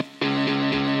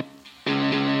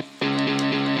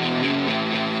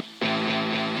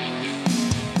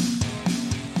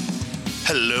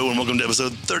and welcome to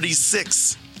episode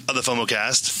 36 of the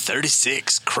FOMOcast.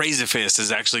 36. Crazy Fist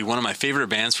is actually one of my favorite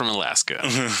bands from Alaska.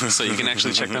 So you can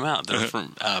actually check them out. They're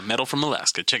from metal from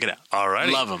Alaska. Check it out. All right.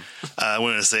 Love them. I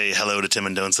wanted to say hello to Tim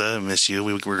and Donza. I miss you.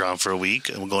 We were gone for a week,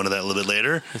 and we'll go into that a little bit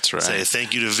later. That's right. Say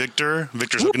thank you to Victor.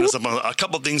 Victor's hooking us up on a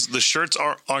couple of things. The shirts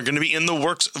are going to be in the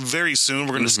works very soon.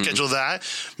 We're going to schedule that.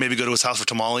 Maybe go to his house for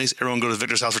tamales. Everyone go to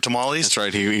Victor's house for tamales. That's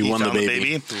right. He won the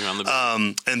baby. He won the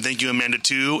baby. And thank you, Amanda,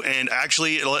 too. And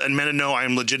actually, let Amanda know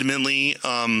I'm legitimately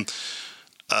going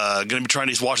to be trying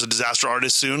to watch The Disaster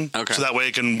Artist soon. Okay. So that way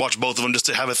I can watch both of them just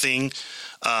to have a thing.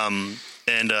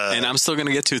 And I'm still going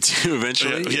to get to it too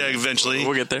eventually. Yeah, eventually.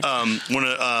 We'll get there. Want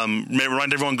to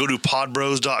remind everyone, go to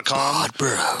podbros.com.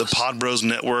 Podbros. The Podbros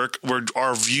Network, where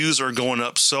our views are going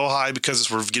up so high because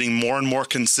we're getting more and more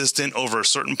consistent over a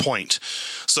certain point.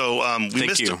 So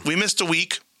we missed a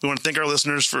week. We want to thank our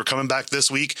listeners for coming back this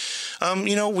week.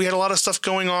 We had a lot of stuff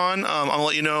going on. I'll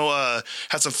let you know,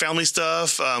 had some family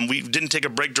stuff. We didn't take a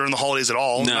break during the holidays at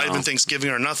all. No. Not even Thanksgiving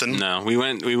or nothing. No, we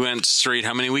went straight.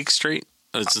 How many weeks straight?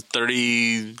 It's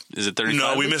 30. Is it 35?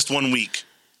 No, we missed 1 week.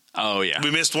 Oh, yeah.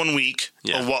 We missed 1 week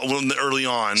early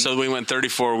on. So we went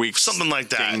 34 weeks. Something like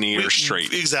that.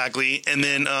 Straight. Exactly. And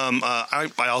then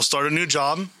I'll start a new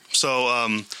job. So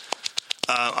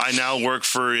I now work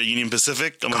for Union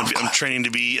Pacific. I'm training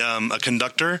to be a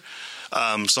conductor.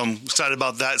 So I'm excited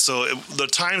about that. So the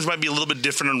times might be a little bit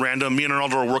different and random. Me and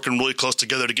Arnaldo are working really close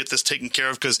together to get this taken care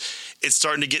of because it's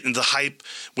starting to get into hype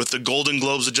with the Golden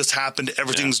Globes that just happened.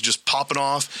 Everything's just popping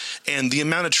off. And the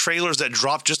amount of trailers that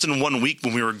dropped just in 1 week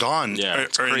when we were gone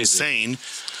are insane.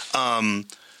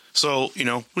 So,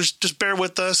 just bear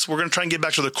with us. We're going to try and get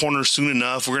back to the corner soon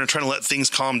enough. We're going to try to let things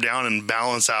calm down and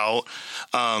balance out.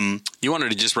 You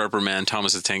wanted to just reprimand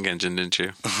Thomas the Tank Engine, didn't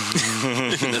you?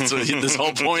 That's what this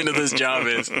whole point of this job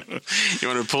is. You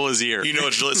want to pull his ear.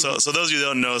 It's really, so those of you that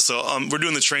don't know, we're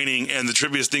doing the training, and the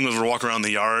trippiest thing was we're walking around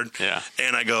the yard. Yeah.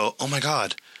 And I go, oh, my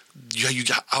God.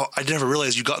 I never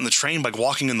realized you got in the train by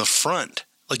walking in the front.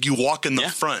 Like you walk in the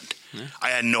front. Yeah. I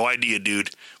had no idea, dude.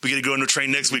 We get to go into a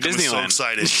train next week. Disneyland. I'm so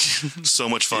excited. So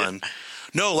much fun. Yeah.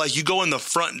 No, like you go in the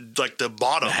front, like the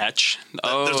bottom. The hatch?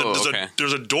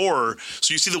 There's a door.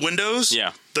 So you see the windows?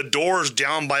 Yeah. The door's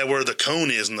down by where the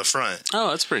cone is in the front.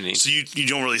 Oh, that's pretty neat. So you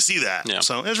don't really see that. Yeah.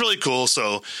 So it's really cool.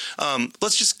 So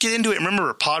let's just get into it.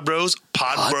 Remember, Podbros,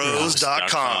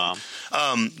 podbros.com.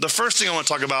 The first thing I want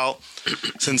to talk about,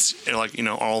 since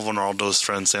all of Arnaldo's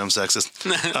friends say I'm sexist.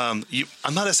 I'm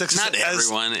not a sexist. Not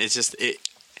everyone. It's just it.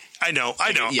 I know.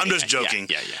 Yeah, I'm just joking.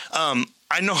 Yeah.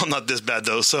 I know I'm not this bad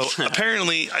though. So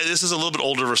apparently, this is a little bit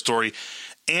older of a story.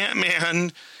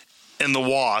 Ant-Man and the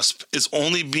Wasp is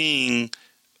only being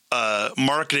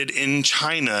marketed in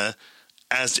China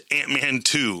as Ant-Man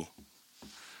 2.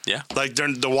 Yeah. Like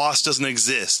the Wasp doesn't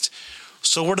exist.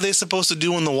 So what are they supposed to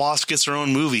do when the Wasp gets her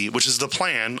own movie, which is the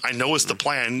plan? I know it's the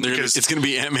plan. Because it's going to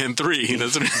be Ant-Man 3.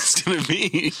 That's what it's going to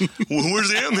be. Well,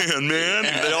 where's Ant-Man, man?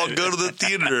 They all go to the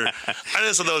theater. I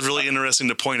just thought that was really interesting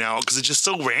to point out because it's just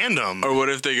so random. Or what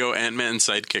if they go Ant-Man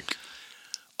sidekick?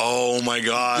 Oh, my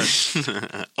gosh.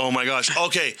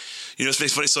 Okay. It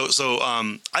makes funny. So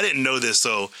I didn't know this.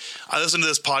 So I listened to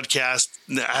this podcast.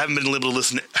 I haven't been able to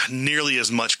listen nearly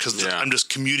as much because I'm just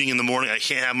commuting in the morning. I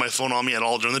can't have my phone on me at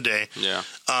all during the day. Yeah.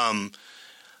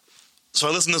 So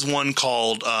I listened to this one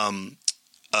called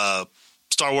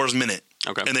Star Wars Minute.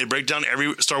 Okay. And they break down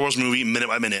every Star Wars movie minute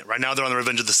by minute. Right now they're on the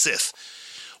Revenge of the Sith.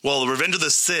 Well, the Revenge of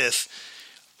the Sith,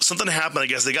 something happened. I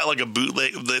guess they got like a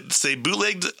bootleg. They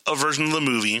bootlegged a version of the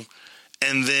movie,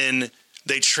 and then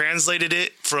they translated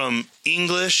it from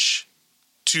English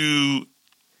to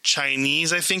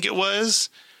Chinese, I think it was,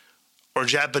 or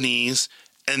Japanese,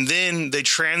 and then they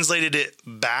translated it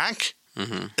back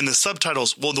in the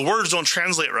subtitles. Well, the words don't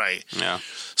translate right. Yeah.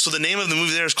 So the name of the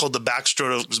movie there is called The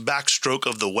Backstroke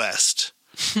of the West.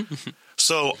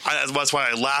 So that's why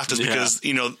I laughed, is because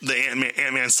the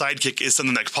Ant-Man sidekick is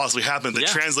something that could possibly happen. They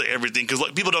translate everything because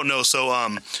people don't know. So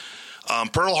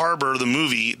Pearl Harbor, the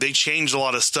movie, they changed a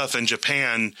lot of stuff in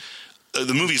Japan.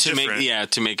 The movie's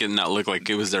different. To make it not look like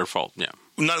it was their fault. Yeah,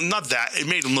 not that it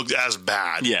made them look as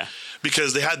bad. Yeah,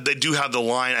 because they do have the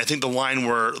line. I think the line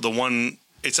where the one.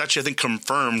 It's actually, I think,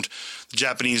 confirmed. The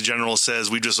Japanese general says,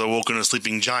 "We've just awoken a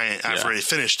sleeping giant." After they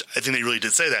finished, I think they really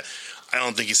did say that. I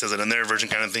don't think he says it in their version,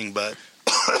 kind of thing, but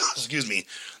excuse me.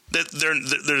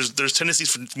 There's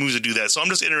tendencies for movies to do that. So I'm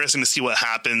just interested to see what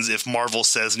happens if Marvel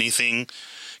says anything,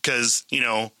 because they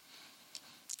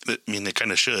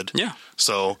kind of should. Yeah.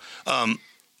 So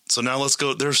now let's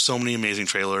go. There's so many amazing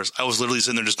trailers. I was literally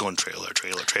sitting there just going trailer.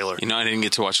 I didn't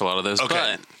get to watch a lot of those.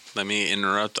 Okay. But let me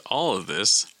interrupt all of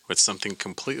this with something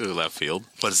completely left field.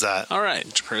 What is that? All right,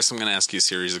 Chris, I'm going to ask you a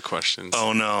series of questions.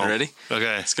 Oh, no. You ready?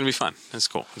 Okay. It's going to be fun. It's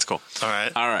cool. All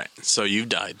right. So you've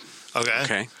died.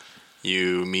 Okay.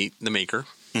 You meet the maker,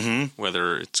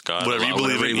 whether it's God, Whatever you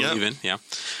believe in. Yeah.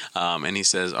 And he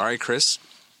says, all right, Chris,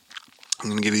 I'm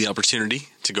going to give you the opportunity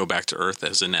to go back to Earth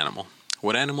as an animal.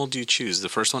 What animal do you choose? The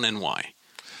first one, and why?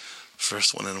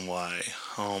 First one and why?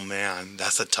 Oh, man.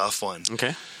 That's a tough one.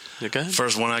 Okay. Go ahead.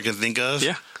 First one I can think of?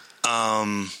 Yeah.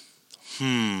 I'm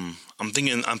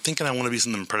thinking I want to be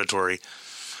something predatory.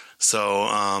 So,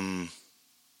 I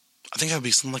think I'd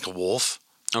be something like a wolf.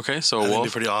 Okay, so a That'd wolf.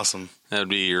 be pretty awesome. That would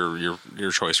be your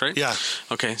choice, right? Yeah.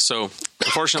 Okay, so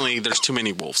unfortunately, there's too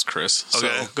many wolves, Chris. Okay.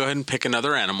 So go ahead and pick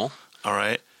another animal. All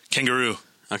right. Kangaroo.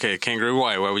 Okay, kangaroo.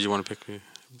 Why? Why would you want to pick?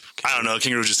 I don't know.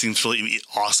 Kangaroo just seems really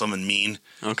awesome and mean.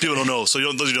 Okay. People don't know. So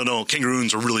those who don't know,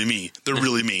 kangaroos are really mean. They're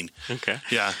really mean. Okay.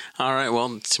 Yeah. All right.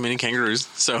 Well, too many kangaroos.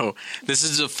 So this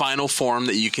is the final form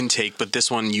that you can take, but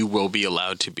this one you will be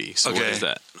allowed to be. So what Okay. is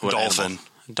that? What Dolphin. animal?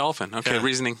 Dolphin. Okay. Yeah.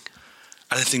 Reasoning.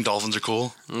 I think dolphins are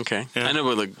cool. Okay. Yeah. I know,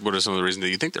 but like, what are some of the reasons that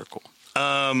you think they're cool?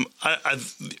 Obviously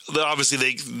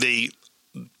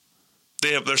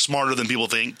they're smarter than people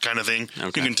think, kind of thing.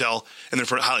 Okay. You can tell, and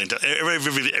they're highly intelligent.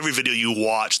 Every video you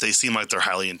watch, they seem like they're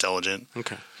highly intelligent.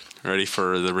 Okay. Ready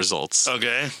for the results?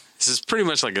 Okay. This is pretty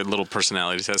much like a little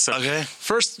personality test. So Okay.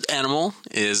 First animal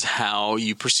is how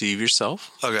you perceive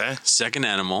yourself. Okay. Second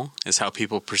animal is how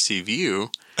people perceive you.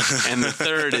 And the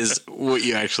third is what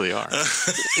you actually are.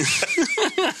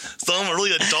 So I'm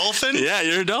really a dolphin? Yeah,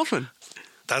 you're a dolphin.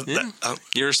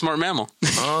 You're a smart mammal.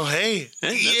 Oh, hey.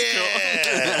 That's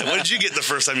Yeah. What did you get the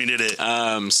first time you did it?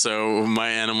 So my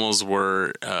animals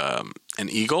were an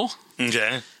eagle.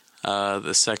 Okay.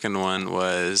 The second one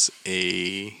was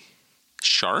a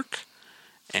shark.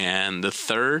 And the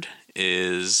third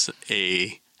is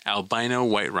a albino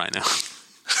white rhino.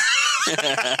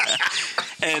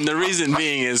 And the reason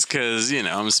being is because,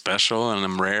 I'm special and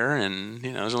I'm rare and,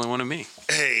 there's only one of me.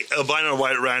 Hey, albino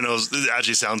white rhinos this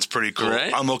actually sounds pretty cool.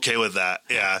 Right? I'm okay with that.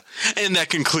 Yeah. And that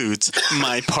concludes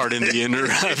my part in the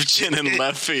interruption in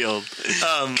left field.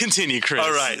 Continue, Chris.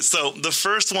 All right. So the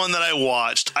first one that I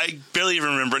watched, I barely even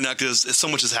remember it now because so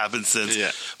much has happened since.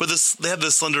 Yeah. But they have the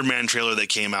Slender Man trailer that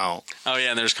came out. Oh, yeah,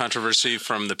 and there's controversy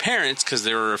from the parents because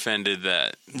they were offended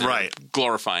that they're Right.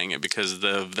 glorifying it because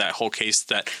of that whole case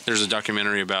that there's a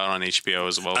documentary about on HBO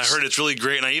as well. I heard it's really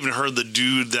great, and I even heard the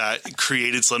dude that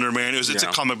created Slender Man. It's a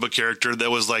comic book character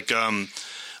that was like,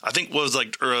 I think was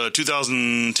like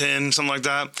 2010, something like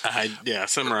that.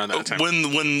 Somewhere around that time. When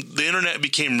the internet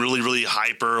became really, really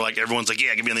hyper, like everyone's like,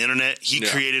 yeah, get me on the internet. He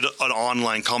created an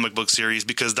online comic book series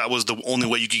because that was the only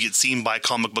way you could get seen by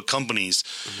comic book companies.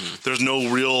 Mm-hmm. There's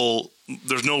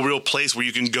no real place where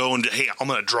you can go and hey, I'm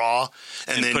going to draw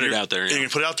and then put it out there. And you can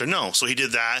put it out there. No, so he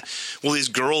did that. Well, these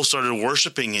girls started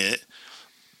worshiping it.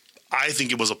 I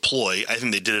think it was a ploy. I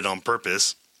think they did it on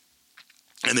purpose.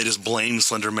 And they just blamed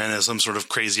Slender Man as some sort of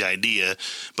crazy idea.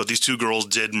 But these two girls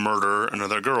did murder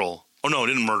another girl. Oh, no,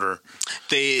 didn't murder.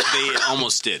 They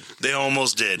almost did. They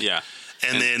almost did. Yeah.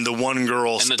 And then the one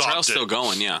girl stopped it. And the trial's still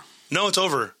going, yeah. No, it's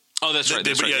over. Oh, that's right.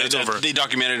 That's right. Yeah, it's over. They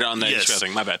documented it on the HBO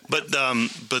thing. My bad. But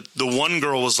the one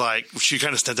girl was like, she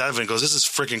kind of stepped out of it and goes, "This is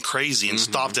freaking crazy," and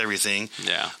stopped everything.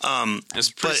 Yeah. It's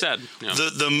pretty sad. Yeah.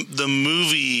 The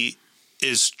movie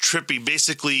is trippy.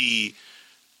 Basically,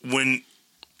 when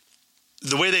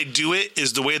the way they do it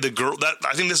is the way the girl.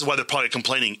 I think this is why they're probably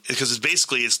complaining because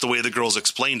it's the way the girls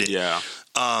explained it. Yeah.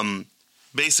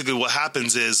 Basically, what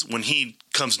happens is when he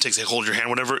comes and takes a hold of your hand,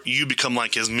 whatever, you become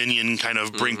like his minion, kind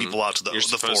of bring people out to the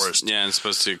forest. Yeah, and it's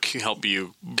supposed to help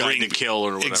you guide the kill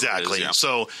or whatever. Exactly. It is, yeah.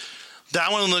 So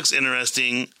that one looks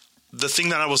interesting. The thing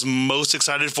that I was most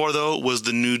excited for, though, was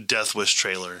the new Death Wish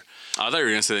trailer. I thought you were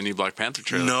going to say the new Black Panther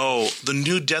trailer. No, the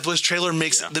new Death Wish trailer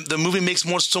makes the movie makes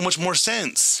so much more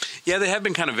sense. Yeah, they have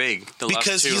been kind of vague.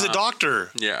 Because he's a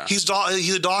doctor. Yeah. He's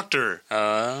a doctor.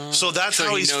 So that's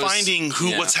how he's finding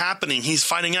what's happening. He's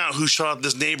finding out who shot up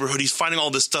this neighborhood. He's finding all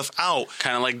this stuff out.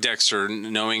 Kind of like Dexter,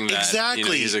 knowing that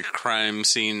he's a crime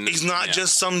scene. He's not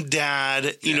just some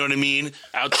dad, you know what I mean?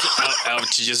 Out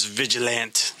to just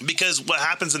vigilant. Because what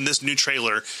happens in this new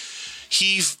trailer,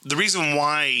 the reason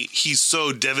why he's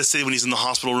so devastated when he's in the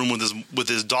hospital room with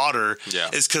his daughter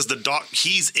is because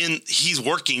he's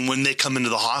working when they come into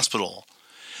the hospital,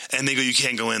 and they go, "You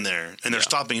can't go in there," and they're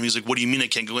stopping him. He's like, "What do you mean I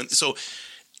can't go in?" So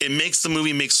it makes the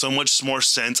movie make so much more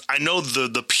sense. I know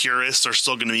the purists are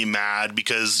still going to be mad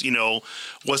because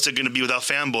what's it going to be without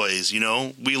fanboys?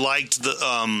 We liked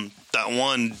the that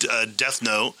one Death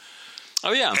Note.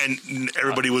 Oh yeah, and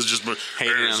everybody was just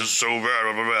hating this him. is so bad,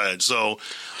 blah, blah, blah. So,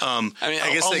 I mean,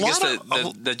 I guess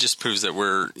that just proves that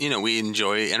we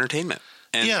enjoy entertainment.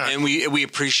 And we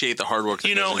appreciate the hard work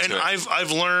that goes into it.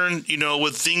 I've learned,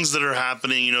 with things that are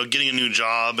happening, getting a new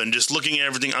job and just looking at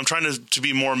everything. I'm trying to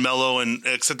be more mellow and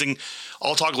accepting.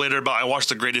 I'll talk later about. I watched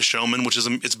The Greatest Showman, which is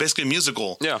it's basically a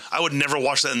musical. Yeah, I would never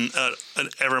watch that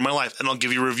ever in my life, and I'll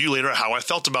give you a review later how I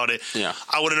felt about it. Yeah,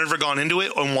 I would have never gone into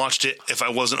it and watched it if I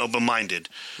wasn't open minded.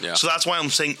 Yeah, so that's why I'm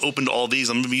saying open to all these.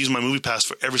 I'm going to be using my movie pass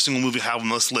for every single movie I have on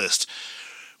this list.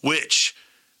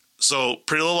 So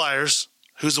Pretty Little Liars.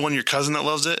 Who's the one? Your cousin that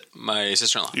loves it? My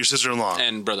sister-in-law. Your sister-in-law.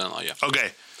 And brother-in-law, yeah.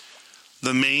 Okay.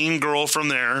 The main girl from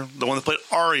there, the one that played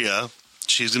Arya,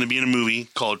 she's going to be in a movie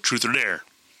called Truth or Dare.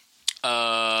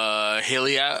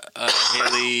 Haley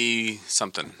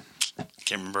something.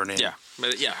 Can't remember her name. Yeah.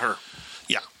 But yeah, her.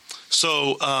 Yeah.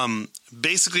 So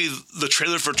basically the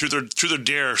trailer for Truth or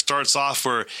Dare starts off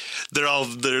where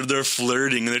they're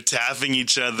flirting and they're tapping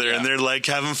each other and they're like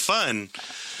having fun.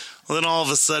 Well, then all of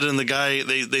a sudden, the guy,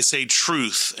 they say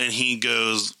truth, and he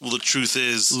goes, well, the truth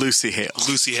is... Lucy Hale.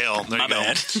 There you go.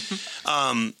 Bad.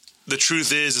 The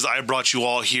truth is I brought you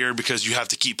all here because you have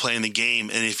to keep playing the game,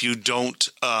 and if you don't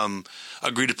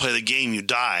agree to play the game, you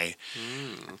die.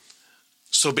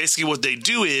 So basically what they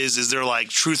do is they're like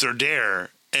truth or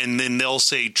dare, and then they'll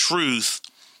say truth,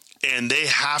 and they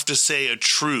have to say a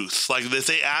truth. Like if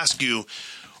they ask you...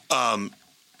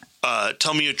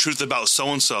 tell me a truth about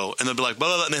so-and-so, and they'll be like, blah,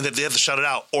 blah, blah, and then they have to shout it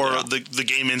out, or the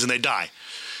game ends and they die.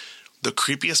 The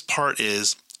creepiest part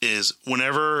is when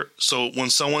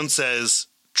someone says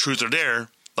truth or dare,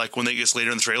 like when they get later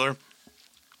in the trailer,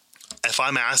 if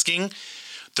I'm asking,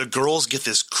 the girls get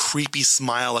this creepy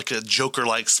smile, like a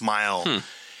Joker-like smile,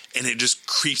 and it just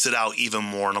creeps it out even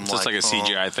more, and I'm so like... it's like a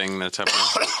CGI thing that's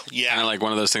happening? Yeah. Kind of like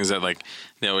one of those things that, like,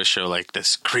 they always show, like,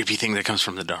 this creepy thing that comes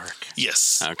from the dark.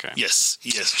 Yes. Okay. Yes,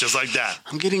 just like that.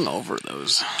 I'm getting over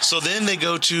those. So then they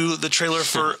go to the trailer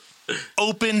for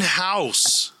Open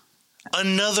House,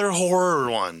 another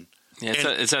horror one. Yeah,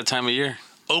 it's that time of year.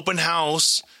 Open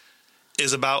House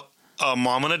is about a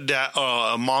mom and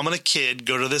a kid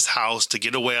go to this house to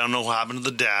get away. I don't know what happened to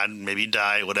the dad. Maybe he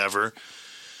died, whatever.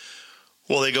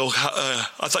 Well, they go,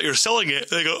 I thought you were selling it.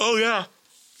 They go, oh, yeah.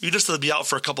 You just have to be out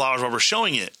for a couple hours while we're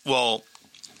showing it. Well,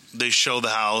 they show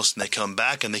the house, and they come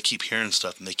back, and they keep hearing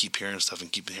stuff, and they keep hearing stuff,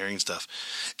 and keep hearing stuff.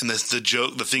 And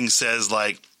the thing says,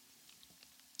 like,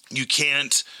 you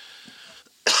can't,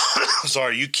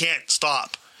 you can't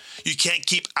stop. You can't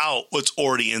keep out what's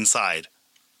already inside.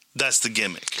 That's the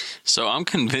gimmick. So I'm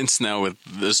convinced now with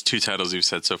those two titles you've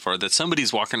said so far that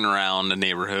somebody's walking around a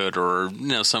neighborhood or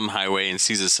some highway and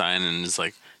sees a sign and is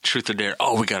like, truth or dare,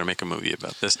 oh, we got to make a movie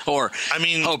about this. Or,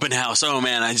 Open House, oh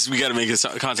man, we got to make this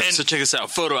concept. So check this out,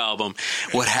 photo album.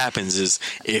 What happens is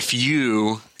if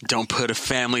you don't put a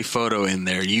family photo in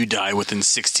there, you die within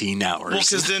 16 hours. Well,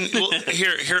 because then,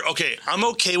 here, okay, I'm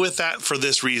okay with that for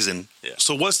this reason. Yeah.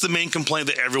 So what's the main complaint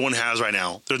that everyone has right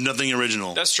now? There's nothing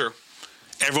original. That's true.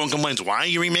 Everyone complains, why are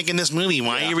you remaking this movie?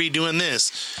 Why are you redoing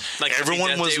this? Like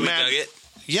everyone was mad.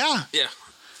 Yeah. Yeah.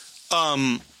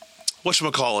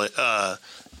 Whatchamacallit?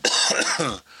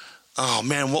 Oh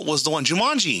man, what was the one?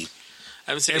 Jumanji.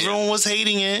 I haven't seen Everyone was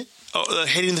hating it.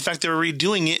 Hating the fact they were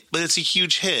redoing it, but it's a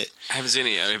huge hit. I haven't seen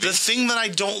it yet. The thing that I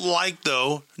don't like,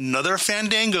 though, another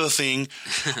Fandango thing.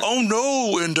 Oh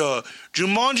no! And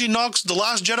Jumanji knocks The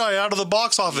Last Jedi out of the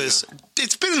box office. Yeah.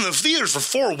 It's been in the theaters for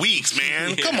 4 weeks, man.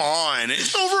 Yeah. Come on,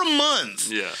 it's over a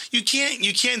month. Yeah, you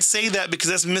can't say that because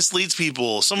that misleads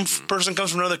people. Some person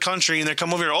comes from another country and they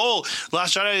come over here. Oh,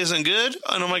 Last Jedi isn't good,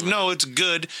 and I'm like, no, it's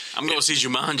good. I'm going to see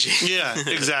Jumanji. Yeah,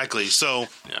 exactly. So,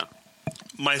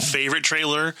 my favorite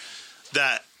trailer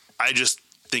that I just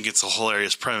think it's a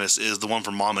hilarious premise is the one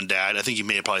from Mom and Dad. I think you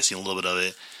may have probably seen a little bit of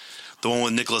it. The one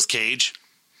with Nicolas Cage.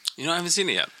 I haven't seen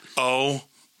it yet. Oh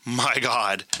my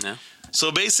God. Yeah.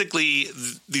 So basically,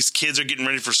 these kids are getting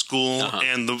ready for school,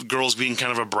 and the girl's being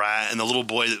kind of a brat, and the little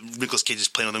boy that Nicolas Cage is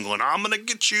playing with them going, I'm going to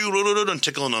get you, and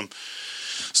tickling them.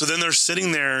 So then they're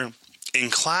sitting there in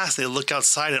class, they look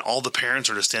outside, and all the parents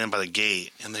are just standing by the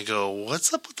gate, and they go,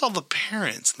 what's up with all the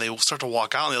parents? And they start to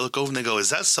walk out, and they look over, and they go,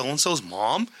 is that so-and-so's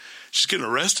mom? She's getting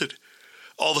arrested.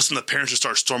 All of a sudden, the parents just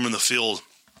start storming the field,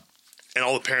 and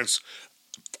all the parents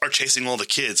are chasing all the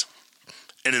kids.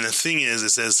 And then the thing is, it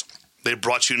says, they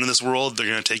brought you into this world, they're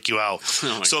going to take you out.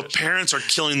 So parents are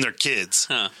killing their kids.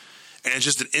 And it's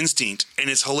just an instinct. And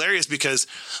it's hilarious because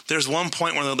there's one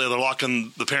point where they're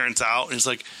locking the parents out, and it's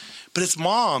like, but it's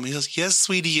Mom. He goes, yes,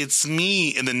 sweetie, it's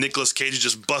me. And then Nicolas Cage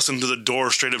just busts into the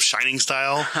door straight up Shining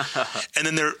style. And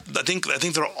then I think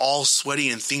they're all sweaty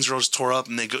and things are all tore up,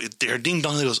 and they're ding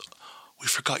dong. They goes, we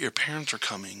forgot your parents are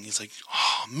coming. He's like,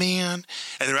 oh, man.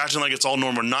 And they're acting like it's all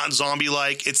normal, not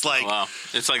zombie-like. It's like... Oh, wow.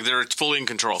 It's like they're fully in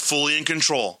control. Fully in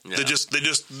control. Yeah. They just,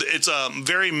 it's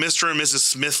very Mr. and Mrs.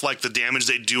 Smith, like the damage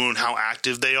they do and how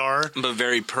active they are. But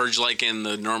very Purge-like in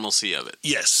the normalcy of it.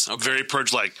 Yes. Okay. Very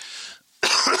Purge-like.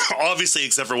 Obviously,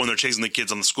 except for when they're chasing the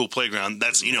kids on the school playground.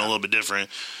 That's, a little bit different.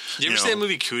 Did you ever see that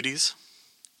movie Cooties?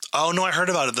 Oh, no, I heard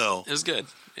about it, though. It was good.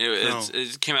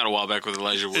 It came out a while back with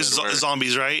Elijah Wood. It's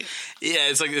zombies, right? Yeah,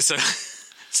 it's like this.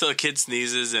 So a kid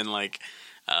sneezes and like,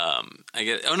 I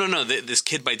guess. Oh no! This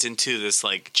kid bites into this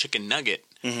like chicken nugget,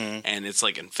 and it's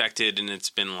like infected, and it's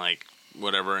been like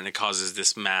whatever, and it causes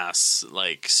this mass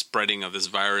like spreading of this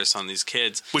virus on these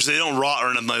kids. Which they don't rot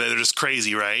or nothing like that. They're just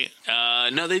crazy, right?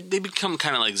 No, they become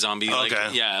kind of like zombie. Okay. Like,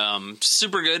 yeah,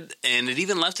 super good, and it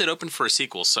even left it open for a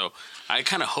sequel. So I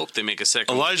kind of hope they make a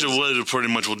second. Elijah Wood pretty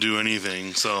much will do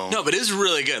anything. So no, but it's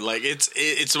really good. Like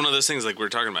it's one of those things like we were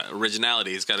talking about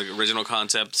originality. It's got an original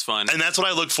concept. It's fun, and that's what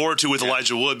I look forward to with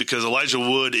Elijah Wood because Elijah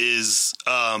Wood is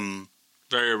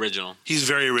very original. He's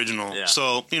very original. Yeah.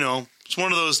 So it's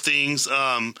one of those things.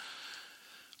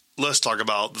 Let's talk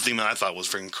about the thing that I thought was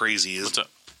freaking crazy. Is what's up?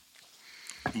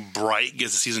 Bright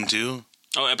gets a season 2.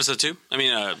 Oh, episode 2? I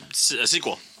mean, a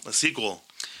sequel. A sequel.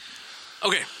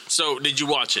 Okay, so did you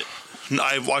watch it? No,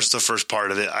 I watched the first part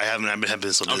of it. I haven't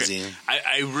been so busy. Okay.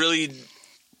 I really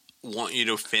want you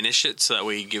to finish it so that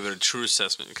way you give it a true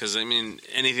assessment. Because, I mean,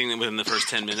 anything within the first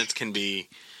 10 minutes can be,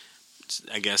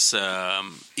 I guess,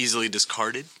 easily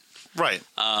discarded. Right.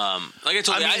 Like I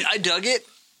told you, I dug it.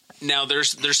 Now,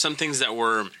 there's some things that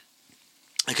were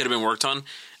I could have been worked on.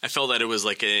 I felt that it was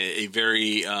like a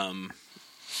very,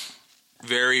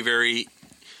 very, very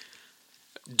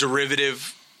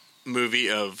derivative movie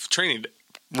of Training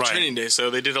Day. So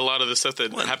they did a lot of the stuff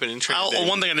that happened in Training Day.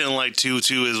 One thing I didn't like too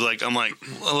is like I'm like,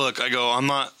 look, I'm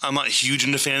not huge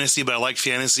into fantasy, but I like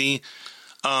fantasy.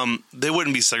 They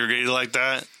wouldn't be segregated like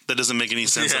that. That doesn't make any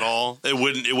sense at all.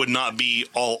 It would not be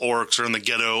all orcs are in the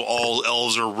ghetto, all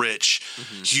elves are rich,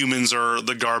 humans are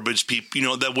the garbage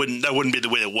people. That wouldn't be the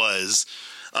way it was.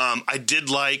 I did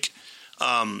like.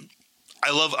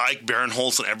 I love Ike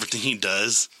Barinholtz and everything he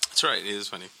does. That's right. It is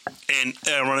funny. And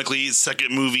ironically,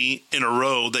 second movie in a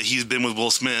row that he's been with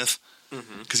Will Smith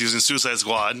because he was in Suicide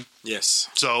Squad. Yes.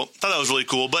 So thought that was really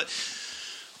cool, but.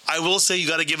 I will say you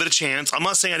got to give it a chance. I'm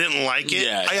not saying I didn't like it.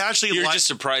 Yeah, I actually you're just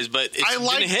surprised, but it's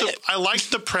been a hit. I liked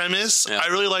the premise. Yeah. I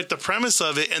really liked the premise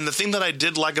of it, and the thing that I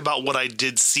did like about what I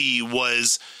did see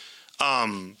was,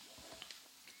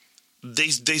 they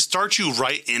start you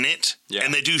right in it,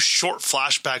 and they do short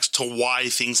flashbacks to why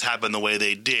things happen the way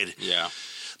they did. Yeah.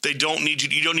 They don't need you.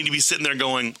 You don't need to be sitting there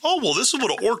going, "Oh, well, this is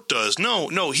what an orc does."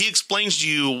 No. He explains to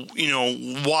you,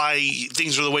 why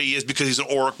things are the way he is because he's an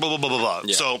orc. Blah blah blah blah blah.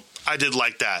 Yeah. So I did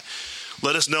like that.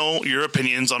 Let us know your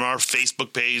opinions on our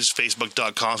Facebook page,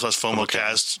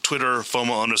 facebook.com/FOMOcast, Twitter,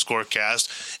 FOMO_cast,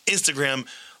 Instagram,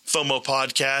 FOMO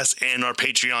podcast, and our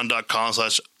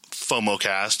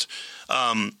patreon.com/FOMOcast.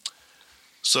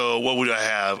 So what would I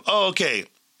have? Oh, okay.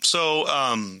 So,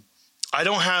 I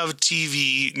don't have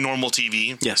normal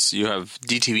TV. Yes, you have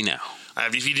DTV Now. I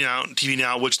have TV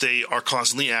Now, which they are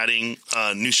constantly adding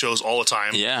new shows all the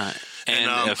time. Yeah,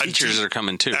 and features are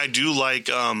coming too. I do like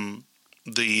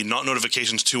the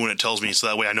notifications too when it tells me, so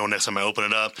that way I know next time I open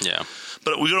it up. Yeah.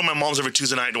 But we go to my mom's every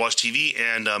Tuesday night to watch TV,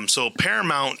 and so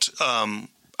Paramount.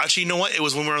 Actually, you know what? It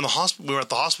was when we were in the hospital. We were at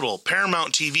the hospital.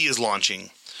 Paramount TV is launching.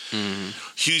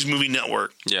 Huge movie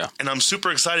network. Yeah. And I'm super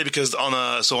excited because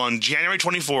on January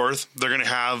 24th, they're going to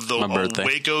have the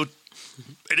Waco.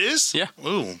 It is? Yeah.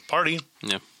 Ooh, party.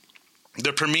 Yeah.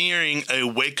 They're premiering a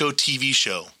Waco TV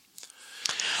show.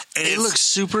 And it looks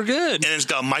super good. And it's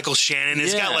got Michael Shannon.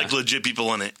 It's got like legit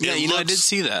people in it. Yeah, I did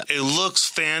see that. It looks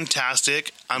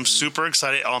fantastic. I'm super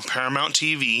excited on Paramount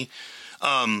TV.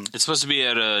 It's supposed to be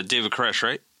at David Koresh,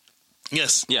 right?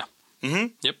 Yes. Yeah.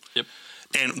 Yep.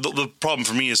 And the problem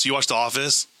for me is, you watch The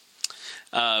Office?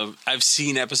 I've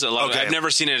seen episodes. Okay. I've never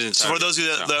seen it entirely. So for those of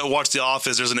you that watch The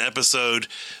Office, there's an episode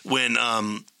when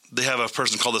they have a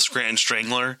person called the Scranton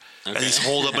Strangler, and he's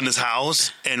holed up in his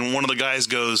house, and one of the guys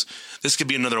goes, "This could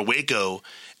be another Waco."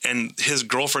 And his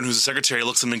girlfriend, who's a secretary,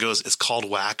 looks at him and goes, "It's called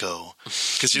Wacko,"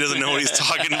 because she doesn't know what he's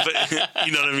talking. But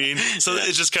you know what I mean. So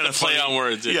it's just kind of play on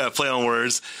words. Yeah, play on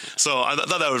words. So I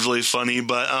thought that was really funny.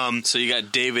 But so you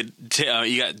got David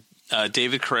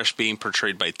Koresh being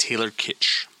portrayed by Taylor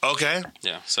Kitsch. Okay.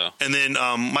 Yeah. So and then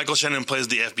Michael Shannon plays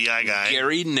the FBI guy,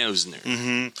 Gary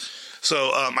Nosner.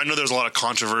 So I know there's a lot of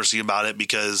controversy about it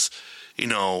because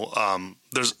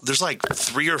there's like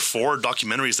 3 or 4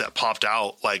 documentaries that popped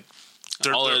out like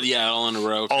all in a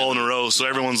row. All in a row. So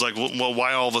everyone's like, well,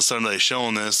 why all of a sudden are they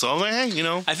showing this? So I was like, hey, you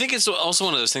know. I think it's also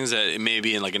one of those things that it may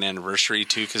be in like an anniversary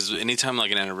too, because anytime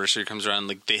like an anniversary comes around,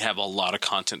 like they have a lot of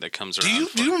content that comes around.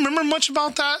 Do you remember much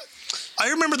about that? I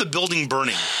remember the building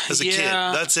burning as a kid.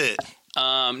 That's it.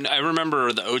 I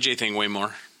remember the OJ thing way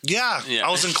more. Yeah,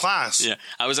 I was in class. Yeah,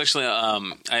 I was actually,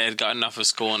 I had gotten off of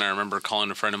school, and I remember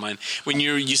calling a friend of mine when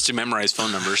you used to memorize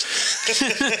phone numbers.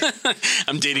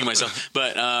 I'm dating myself,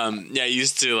 but I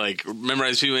used to like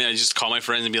memorize people, and I just call my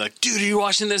friends and be like, "Dude, are you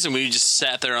watching this?" And we just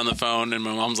sat there on the phone, and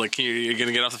my mom's like, "You're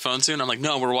gonna get off the phone soon?" I'm like,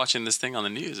 "No, we're watching this thing on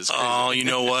the news." It's crazy. Oh, you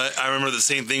know what? I remember the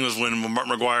same thing was when Mark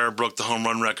McGwire broke the home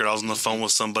run record. I was on the phone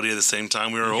with somebody at the same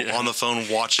time. We were on the phone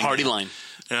watching Party line.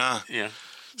 Yeah.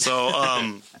 So,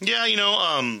 you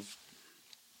know,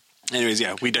 anyways, we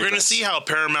digress. We're going to see how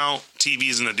Paramount TV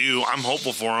is going to do. I'm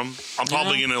hopeful for them. I'm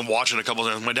probably going to watch it a couple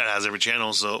times. My dad has every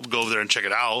channel, so go over there and check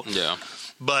it out. Yeah.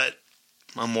 But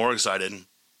I'm more excited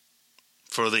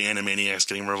for the Animaniacs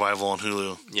getting revival on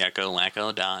Hulu. Yakko,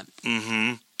 Lacko, Dot.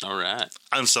 Mm-hmm. All right.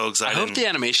 I'm so excited. I hope the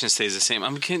animation stays the same.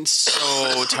 I'm getting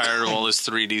so tired of all this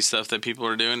 3D stuff that people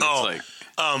are doing.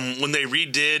 It's when they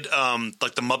redid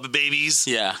like the Muppet Babies.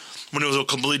 Yeah. When it was a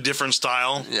completely different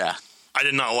style. Yeah. I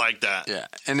did not like that. Yeah.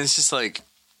 And it's just like,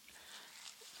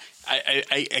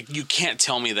 I you can't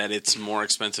tell me that it's more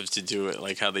expensive to do it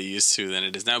like how they used to than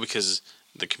it is now, because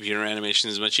the computer animation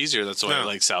is much easier. That's why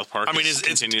like South Park. I mean, it's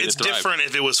different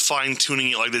if it was fine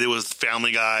tuning it like they did with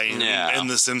Family Guy and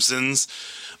The Simpsons,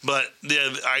 but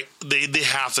they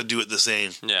have to do it the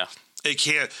same. Yeah, it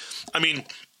can't. I mean,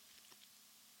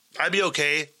 I'd be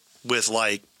okay with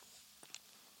like,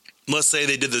 let's say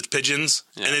they did the pigeons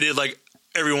and they did like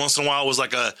every once in a while it was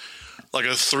like a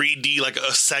 3D, like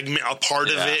a segment, a part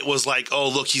of it was like, oh,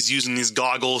 look, he's using these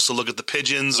goggles to look at the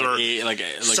pigeons, or like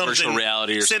virtual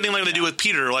reality, or same thing like they do with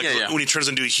Peter, like when he turns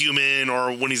into a human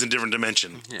or when he's in a different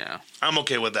dimension. Yeah, I'm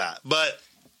okay with that, but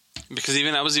because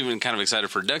I was even kind of excited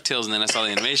for DuckTales, and then I saw the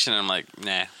animation, and I'm like,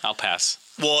 nah, I'll pass.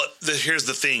 Well, here's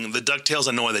the thing: the DuckTales,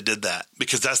 I know why they did that,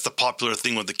 because that's the popular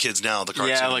thing with the kids now. The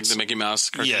cartoons, like the Mickey Mouse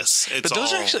cartoons. Yes, but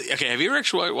those are actually okay. Have you ever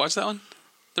actually watched that one?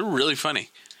 They're really funny.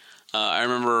 I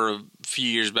remember a few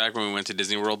years back when we went to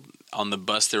Disney World, on the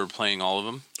bus they were playing all of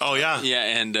them. Oh, yeah. Yeah,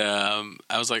 and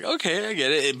I was like, okay, I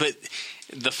get it. But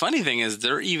the funny thing is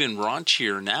they're even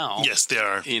raunchier now. Yes, they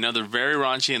are. You know, they're very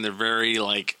raunchy and they're very,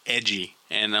 like, edgy.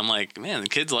 And I'm like, man, the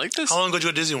kids like this? How long ago did you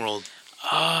go to Disney World?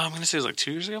 I'm going to say it was like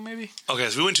 2 years ago, maybe. Okay,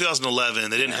 so we went in 2011.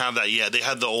 They didn't have that yet. They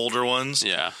had the older ones.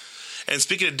 Yeah. And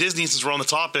speaking of Disney, since we're on the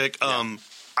topic,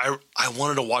 I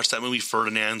wanted to watch that movie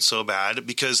Ferdinand so bad,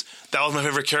 because that was my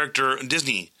favorite character in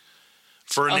Disney.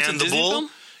 Ferdinand the Bull. Film?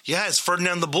 Yeah, it's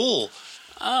Ferdinand the Bull.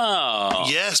 Oh.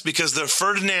 Yes, because the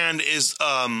Ferdinand is,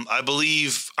 I'm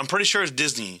pretty sure it's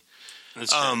Disney.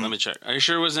 Let's check. Let me check. Are you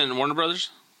sure it wasn't Warner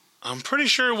Brothers? I thought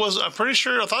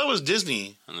it was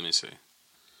Disney. Let me see.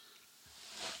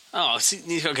 Oh,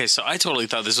 see, okay, so I totally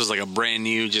thought this was like a brand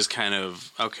new, just kind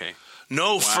of, okay.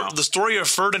 No, wow. The story of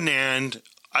Ferdinand,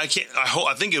 I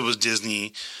think it was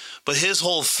Disney, but his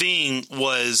whole thing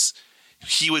was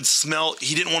he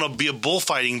didn't want to be a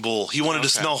bullfighting bull. He wanted to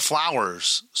smell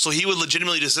flowers. So he would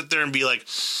legitimately just sit there and be like,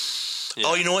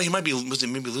 oh, you know what? Was it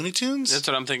maybe Looney Tunes? That's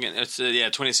what I'm thinking. It's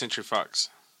 20th Century Fox.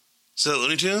 Is that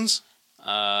Looney Tunes?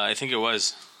 I think it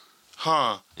was.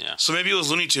 Huh. Yeah. So maybe it was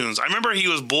Looney Tunes. I remember he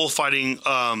was bullfighting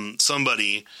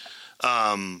somebody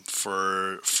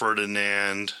for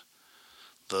Ferdinand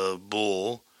the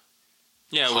Bull.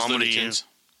 Yeah, it was Looney Tunes.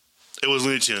 It was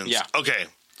Looney Tunes. Yeah. Okay.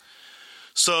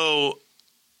 So,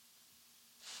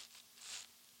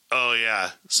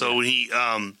 when he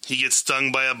gets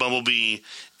stung by a bumblebee,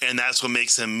 and that's what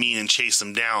makes him mean and chase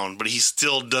him down. But he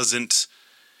still doesn't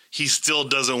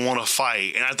want to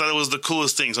fight. And I thought it was the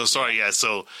coolest thing. So sorry,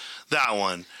 so that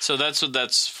one. So that's what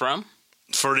that's from?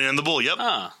 Ferdinand the Bull. Yep.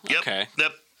 Ah, okay.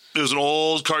 Yep. It was an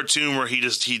old cartoon where he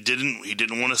didn't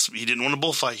want to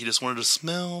bullfight. He just wanted to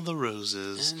smell the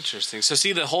roses. Interesting. So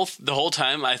see, the whole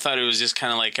time I thought it was just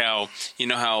kind of like how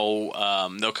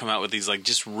they'll come out with these like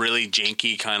just really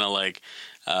janky kind of like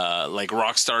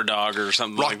Rockstar Dog or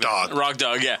something. Rock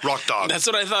Dog, yeah. Rock Dog. That's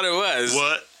what I thought it was.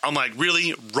 What? I'm like,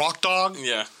 really? Rock Dog?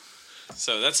 Yeah.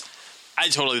 So I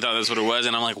totally thought that's what it was,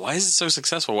 and I'm like, why is it so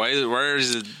successful? Why is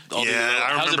it all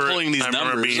how's it pulling these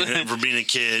numbers? For being a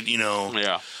kid,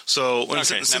 Yeah. So that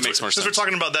makes more sense. Since we're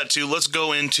talking about that too, let's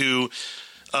go into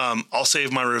I'll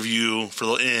save my review for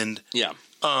the end. Yeah.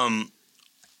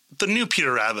 the new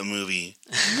Peter Rabbit movie.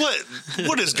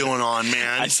 What is going on,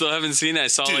 man? I still haven't seen it. I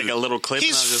saw like a little clip. He's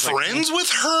and I was just friends with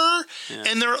her,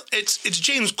 and it's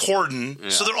James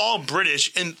Corden, so they're all British.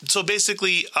 And so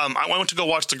basically, I went to go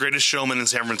watch The Greatest Showman in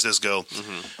San Francisco.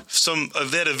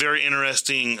 They had a very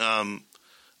interesting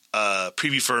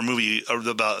preview for a movie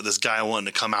about this guy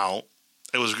wanting to come out.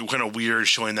 It was kind of weird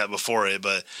showing that before it,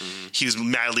 but he was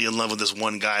madly in love with this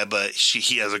one guy, but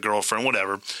he has a girlfriend,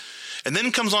 whatever. And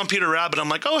then comes on Peter Rabbit. I'm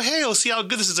like, oh, hey, I'll see how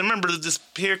good this is. I remember this.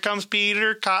 Here comes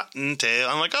Peter Cottontail.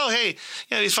 I'm like, oh, hey,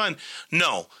 yeah, he's fun.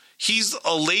 No, he's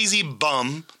a lazy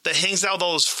bum that hangs out with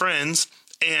all his friends,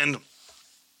 and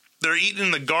they're eating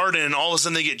in the garden, and all of a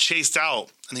sudden they get chased out.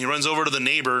 And he runs over to the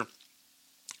neighbor,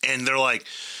 and they're like,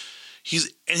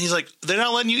 he's like, they're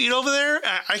not letting you eat over there?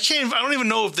 I don't even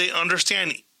know if they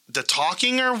understand the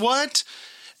talking or what.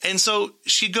 And so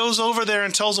she goes over there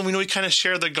and tells him, we kind of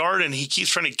share the garden. He keeps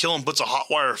trying to kill him, puts a hot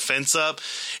wire fence up.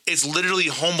 It's literally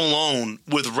Home Alone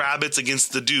with rabbits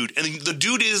against the dude. And the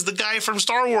dude is the guy from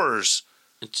Star Wars.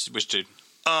 Which dude?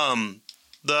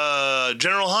 The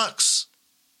General Hux.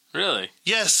 Really?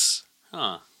 Yes.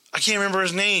 Huh. I can't remember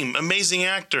his name. Amazing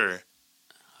actor.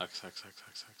 Hux.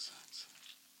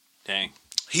 Dang.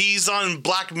 He's on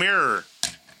Black Mirror.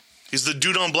 He's the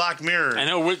dude on Black Mirror. I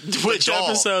know which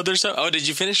episode. Did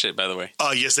you finish it, by the way?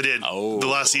 Yes, I did. Oh, the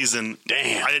last season.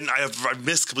 Damn. I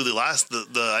missed completely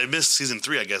I missed season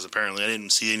 3. I guess apparently I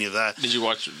didn't see any of that. Did you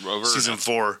watch over season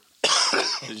 4?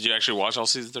 Did you actually watch all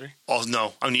season 3? Oh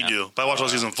no, I need to. But I watched all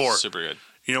season 4. Super good.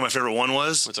 You know what my favorite one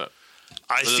was? What's up?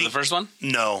 Was it the first one?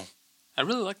 No, I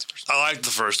really liked the first one. I liked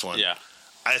the first one. Yeah.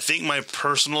 I think my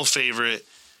personal favorite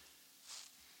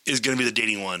is going to be the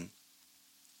dating one.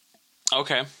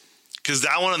 Okay. Because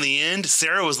that one on the end,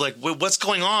 Sarah was like, wait, what's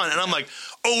going on? And I'm like,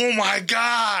 oh my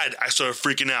God. I started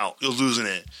freaking out. I was losing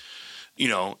it.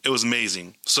 It was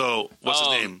amazing. So, what's his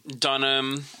name?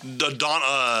 Donald.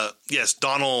 Yes,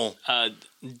 Donald.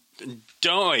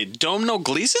 Domhnall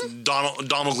Gleeson?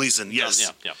 Donald Gleeson,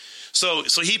 yes. Yeah. So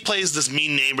he plays this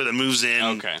mean neighbor that moves in.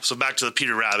 Okay. So back to the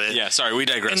Peter Rabbit. Yeah, sorry, we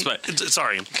digress.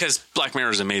 Sorry. Because Black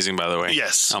Mirror is amazing, by the way.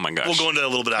 Yes. Oh my gosh. We'll go into that a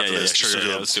little bit after this. Sure,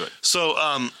 let's do it. So,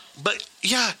 but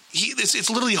yeah, it's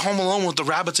literally Home Alone with the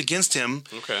rabbits against him.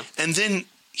 Okay. And then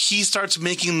he starts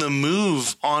making the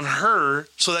move on her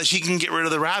so that she can get rid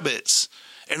of the rabbits.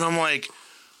 And I'm like,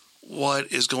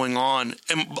 what is going on?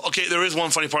 And okay, there is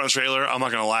one funny part in the trailer. I'm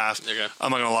not going to laugh. Okay.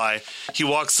 I'm not going to lie. He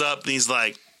walks up and he's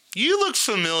like, you look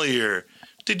familiar.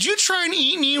 Did you try and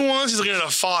eat me once? He's looking at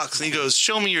a fox and he goes,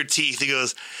 show me your teeth. He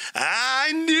goes,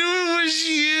 I knew it was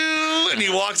you. And he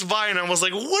walks by and I was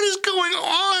like, what is going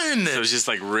on? So it was just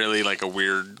like really like a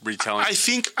weird retelling. I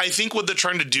think what they're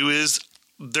trying to do is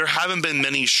there haven't been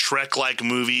many Shrek-like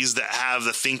movies that have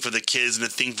the thing for the kids and the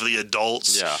thing for the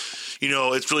adults. Yeah.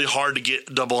 It's really hard to get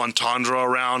double entendre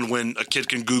around when a kid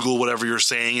can Google whatever you're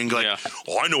saying and go like,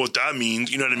 oh, I know what that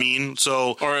means. You know what I mean?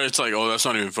 So, or it's like, oh, that's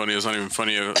not even funny. It's not even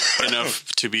funny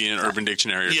enough to be in an Urban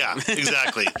Dictionary. Yeah,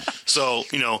 exactly. So,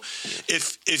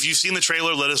 if you've seen the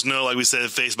trailer, let us know. Like we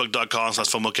said,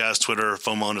 Facebook.com/FOMOcast, Twitter,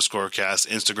 FOMO_cast,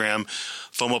 Instagram,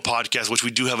 FOMO Podcast, which we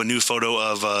do have a new photo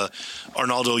of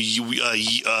Arnaldo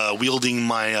wielding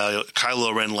my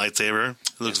Kylo Ren lightsaber.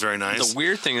 It looks very nice. The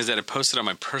weird thing is that it posted on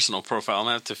my personal profile. I'm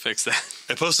going to have to fix that.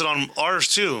 It posted on ours,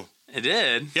 too. It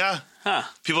did? Yeah. Huh.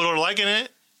 People are liking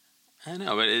it. I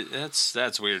know, but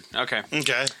that's weird. Okay.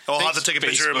 Okay. I'll have to take a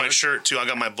picture of my shirt, too. I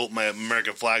got my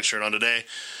American flag shirt on today.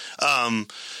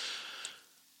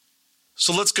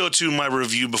 So let's go to my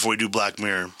review before we do Black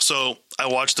Mirror. So I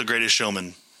watched The Greatest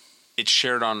Showman. It's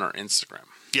shared on our Instagram.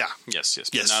 Yeah. Yes.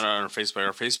 But not on our Facebook.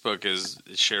 Our Facebook is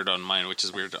shared on mine, which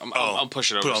is weird. I'll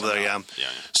push it over. Put it over there, yeah.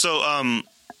 So,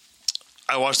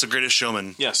 I watched The Greatest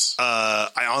Showman. Yes.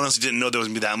 I honestly didn't know there was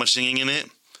going to be that much singing in it.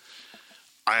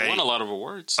 I won a lot of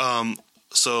awards.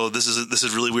 So this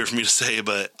is really weird for me to say,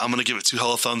 but I'm going to give it 2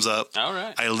 hella thumbs up. All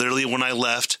right. I literally, when I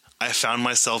left, I found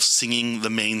myself singing the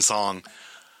main song.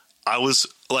 I was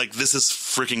like, this is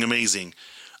freaking amazing.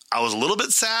 I was a little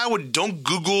bit sad with don't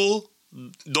Google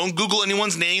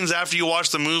anyone's names after you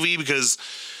watch the movie because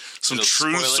some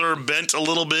truths are bent a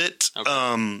little bit.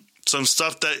 Okay. Some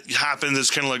stuff that happens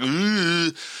is kind of like,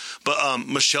 ugh. But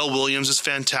Michelle Williams is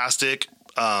fantastic.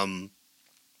 Zendaya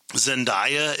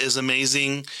is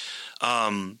amazing.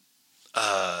 Zac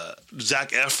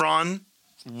Efron,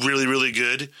 really, really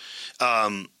good.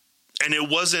 And it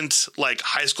wasn't like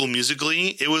High School Musically.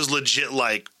 It was legit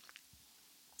like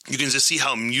you can just see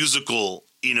how musical,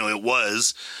 it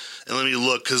was. And let me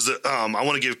look because I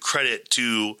want to give credit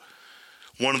to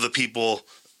one of the people,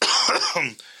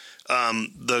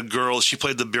 the girl, she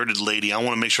played the bearded lady. I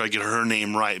want to make sure I get her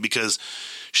name right because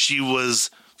she was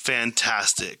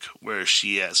fantastic. Where is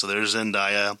she at? So there's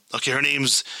Zendaya. Okay, her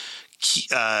name's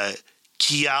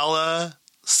Keala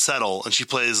Settle, and she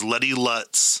plays Letty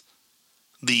Lutz,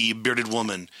 the bearded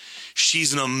woman.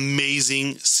 She's an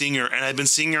amazing singer, and I've been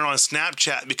seeing her on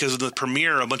Snapchat because of the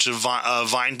premiere. A bunch of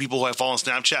Vine people who I follow on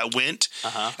Snapchat went,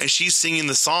 and she's singing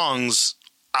the songs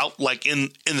out like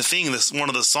in the thing. This one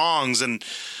of the songs, and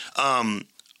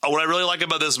what I really like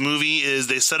about this movie is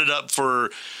they set it up for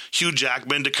Hugh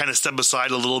Jackman to kind of step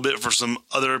aside a little bit for some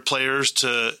other players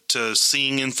to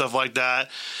sing and stuff like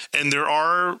that. And there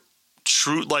are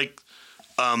true like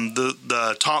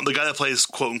the guy that plays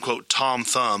quote unquote Tom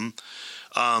Thumb.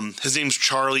 His name's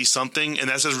Charlie something, and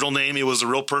that's his real name. It was a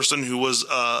real person who was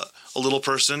a little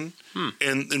person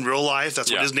in real life.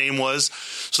 That's what his name was.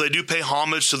 So they do pay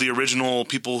homage to the original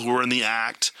people who were in the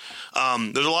act.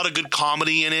 There's a lot of good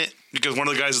comedy in it because one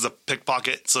of the guys is a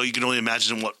pickpocket, so you can only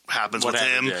imagine what happens with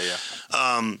him.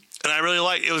 And I really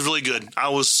liked it. It was really good. I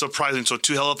was surprising. So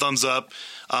 2 hella thumbs up.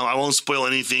 I won't spoil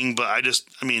anything, but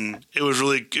it was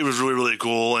really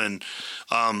cool. And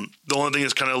the only thing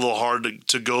that's kind of a little hard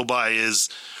to go by is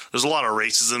there's a lot of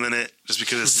racism in it, just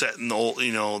because it's set in the old,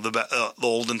 the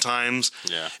olden times.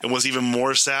 Yeah. And what's even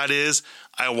more sad is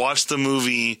I watched the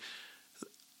movie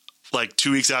like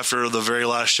 2 weeks after the very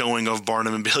last showing of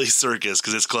Barnum and Bailey's Circus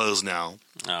because it's closed now.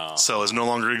 Oh. So it no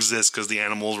longer exists because the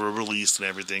animals were released and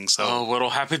everything. So what'll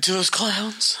happen to those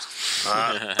clowns?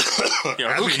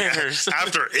 Who cares?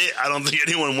 After it, I don't think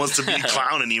anyone wants to be a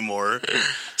clown anymore.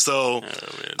 So,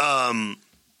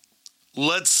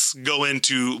 let's go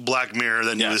into Black Mirror,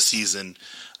 the newest season.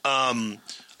 I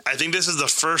think this is the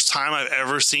first time I've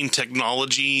ever seen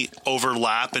technology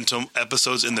overlap into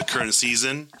episodes in the current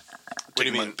season. What do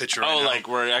you mean? Picture right now. Like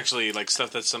we're actually like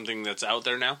stuff that's something that's out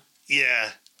there now?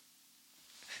 Yeah,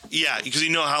 because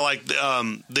you know how like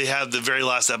they have the very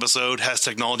last episode has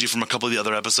technology from a couple of the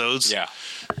other episodes. Yeah,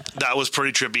 that was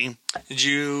pretty trippy. Did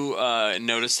you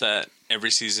notice that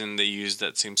every season they use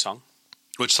that same song?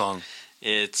 Which song?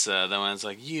 It's the one that's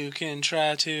like, "You can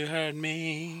try to hurt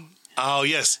me." Oh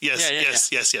yes. Yeah.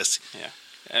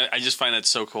 I just find that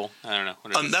so cool. I don't know.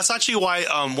 That's actually why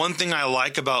one thing I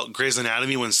like about Grey's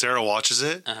Anatomy when Sarah watches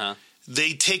it,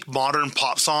 they take modern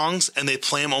pop songs and they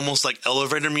play them almost like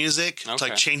elevator music,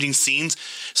 like changing scenes.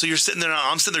 So you're sitting there,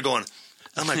 I'm sitting there going,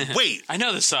 I'm like, wait. I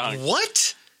know this song.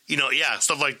 What?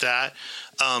 Stuff like that.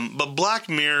 But Black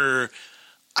Mirror,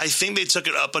 I think they took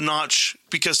it up a notch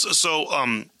because,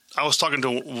 I was talking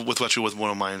with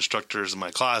one of my instructors in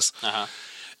my class,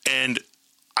 and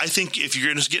I think if you're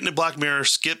going to get into Black Mirror,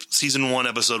 skip season 1,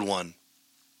 episode 1.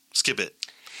 Skip it.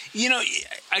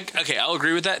 I'll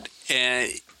agree with that.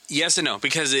 Yes and no,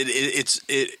 because it's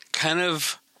a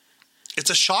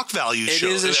shock value show.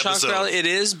 It is a shock value. It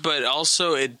is, but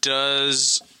also it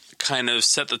does kind of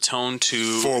set the tone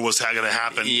for what's going to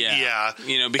happen. Yeah.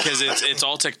 Because it's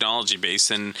all technology based,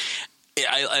 and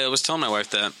I was telling my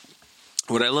wife that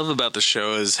what I love about the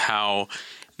show is how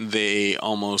they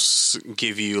almost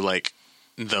give you like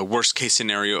the worst case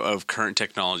scenario of current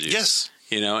technologies. Yes.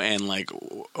 And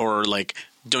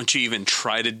don't you even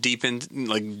try to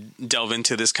delve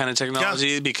into this kind of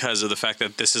technology because of the fact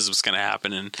that this is what's going to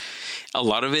happen. And a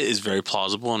lot of it is very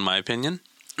plausible in my opinion.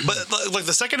 But like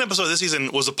the second episode of this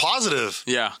season was a positive.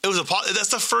 Yeah. It was that's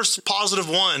the first positive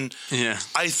one. Yeah.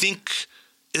 I think,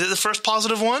 is it the first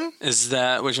positive one?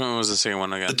 Which one was the second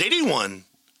one again? The dating one.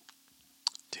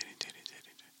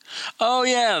 Oh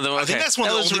yeah, I think that's one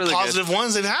of the only really positive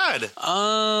ones they've had.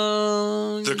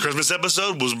 The Christmas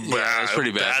episode was bad. It was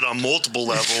pretty bad on multiple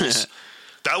levels.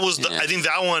 That was, I think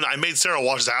that one. I made Sarah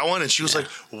watch that one, and she was like,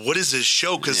 "What is this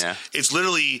show?" Because it's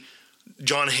literally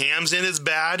John Hamm's in it's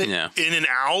bad, in and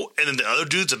out, and then the other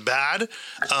dudes are bad.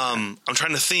 I'm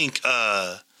trying to think.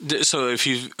 So so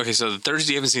the third,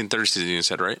 you haven't seen third season, you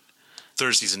said, right?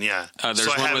 Third season, yeah.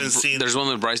 There's one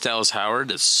with Bryce Dallas Howard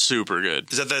that's super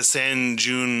good. Is that San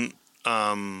June,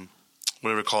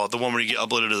 whatever you call it, the one where you get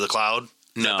uploaded to the cloud?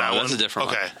 No, that's a different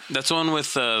one. That's the one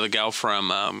with the gal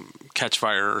from Catch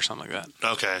Fire or something like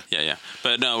that. Okay. Yeah.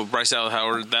 But no, Bryce Dallas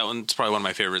Howard, that one's probably one of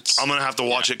my favorites. I'm gonna have to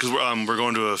watch it because we're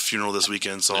going to a funeral this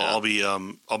weekend, so I'll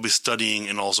be studying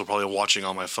and also probably watching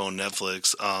on my phone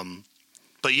Netflix.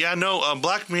 But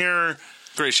Black Mirror,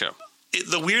 great show.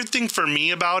 The weird thing for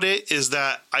me about it is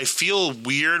that I feel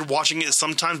weird watching it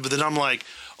sometimes, but then I'm like,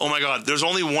 oh my God, there's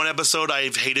only one episode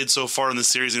I've hated so far in the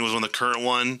series, and it was the current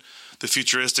one, the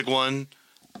futuristic one.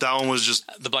 That one was just...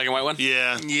 The black and white one?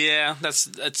 Yeah. Yeah, that's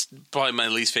probably my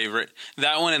least favorite.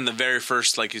 That one and the very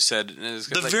first, like you said...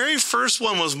 The very first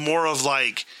one was more of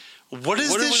like, what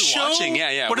is this show? Watching?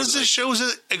 Yeah. What is this show?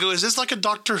 Is this like a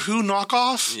Doctor Who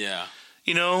knockoff? Yeah.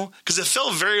 you know, because it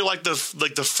felt very like the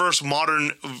first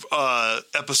modern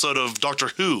episode of Doctor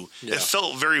Who. Yeah. It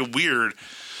felt very weird.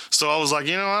 So I was like,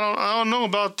 you know, I don't know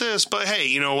about this, but hey,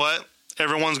 you know what?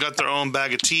 Everyone's got their own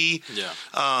bag of tea. Yeah.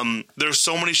 There's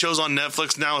so many shows on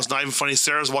Netflix now. It's not even funny.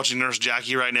 Sarah's watching Nurse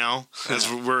Jackie right now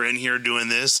as we're in here doing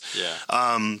this.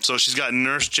 Yeah. So she's got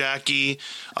Nurse Jackie.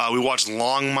 We watch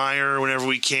Longmire whenever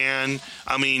we can.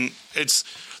 I mean,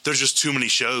 there's just too many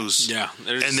shows. Yeah.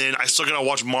 And then I still gotta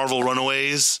watch Marvel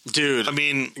Runaways. Dude. I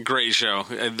mean, great show.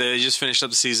 They just finished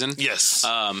up the season. Yes.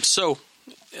 So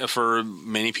for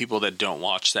many people that don't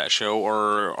watch that show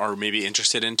or are maybe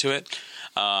interested into it,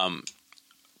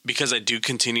 because I do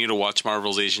continue to watch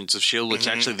Marvel's Agents of S.H.I.E.L.D., which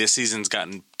actually this season's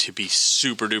gotten to be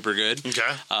super duper good.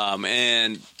 Okay.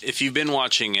 And if you've been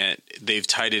watching it, they've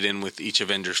tied it in with each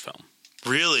Avengers film.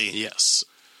 Really? Yes.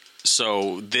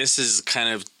 So this is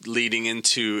kind of leading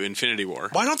into Infinity War.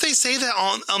 Why don't they say that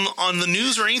on the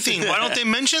news or anything? Why don't they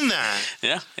mention that?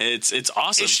 Yeah, it's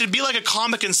awesome. It should be like a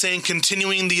comic and saying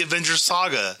continuing the Avengers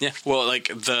saga. Yeah, well,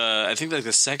 I think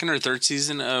the second or third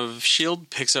season of S.H.I.E.L.D.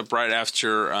 picks up right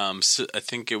after I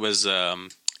think it was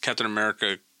Captain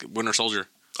America: Winter Soldier.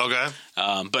 Okay.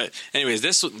 But anyways,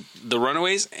 the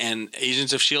Runaways and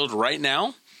Agents of S.H.I.E.L.D. right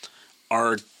now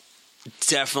are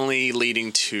definitely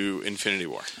leading to Infinity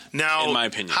War. Now, in my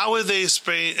opinion, how would they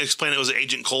explain it was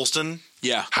Agent Coulson?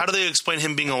 Yeah. How do they explain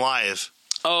him being alive?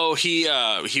 Oh, he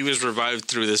was revived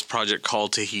through this project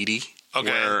called Tahiti.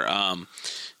 Okay. Where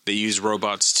they use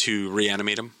robots to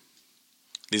reanimate him.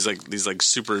 These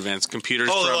super advanced computers.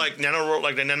 Oh, they're like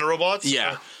the nanorobots?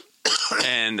 Yeah.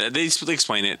 And they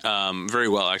explain it very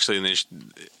well, actually. And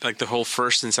the whole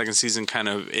first and second season kind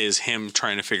of is him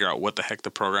trying to figure out what the heck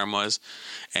the program was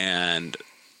and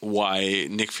why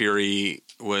Nick Fury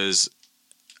was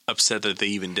upset that they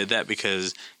even did that,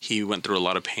 because he went through a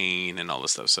lot of pain and all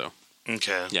this stuff. So,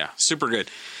 okay. Yeah, super good.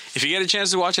 If you get a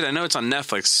chance to watch it, I know it's on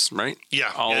Netflix, right?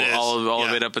 Yeah, all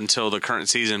of it up until the current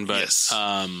season, but yes.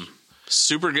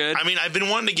 Super good. I mean, I've been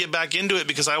wanting to get back into it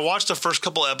because I watched the first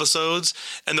couple episodes,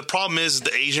 and the problem is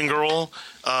the Asian girl.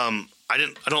 I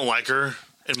don't like her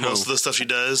in most of the stuff she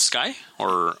does. Sky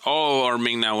or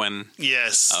Ming-Na Wen.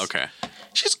 Yes. Okay.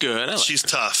 She's good. She's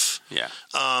tough. Yeah.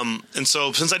 And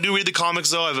so since I do read the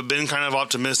comics, though, I've been kind of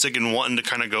optimistic and wanting to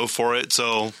kind of go for it.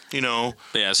 So, you know.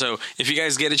 Yeah. So if you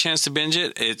guys get a chance to binge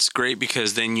it, it's great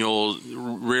because then you'll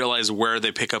realize where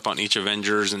they pick up on each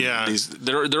Avengers, and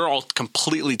they're all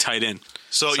completely tied in.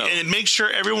 So and make sure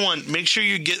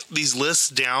you get these lists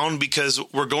down, because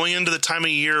we're going into the time of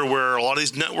year where a lot of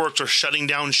these networks are shutting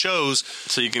down shows.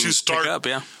 So you can pick up,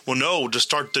 yeah. Well, no, to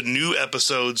start the new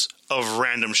episodes of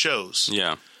random shows.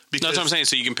 Yeah. Because, that's what I'm saying.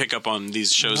 So you can pick up on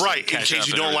these shows. Right, in case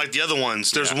you don't like the other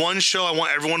ones. There's one show I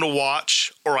want everyone to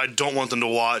watch, or I don't want them to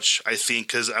watch, I think,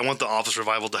 because I want the Office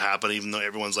revival to happen, even though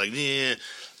everyone's like, yeah.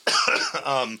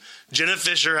 Jenna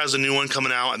Fisher has a new one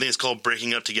coming out. I think it's called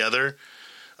Breaking Up Together.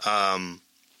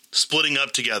 Splitting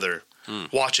Up Together.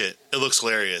 Watch it. It looks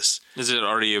hilarious. Is it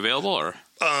already available, or?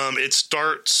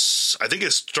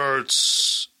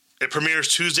 It premieres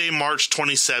Tuesday, March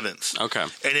 27th. Okay.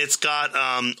 And it's got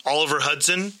Oliver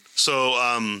Hudson. So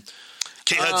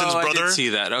Kate Hudson's brother. I did see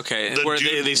that. Okay. Where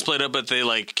they split up, but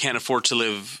they can't afford to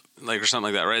live or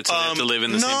something like that, right? So they have to live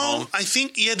in the same home. I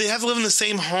think they have to live in the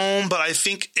same home, but I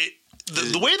think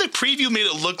the way the preview made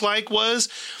it look like was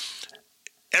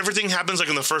everything happens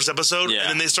in the first episode, and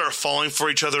then they start falling for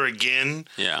each other again.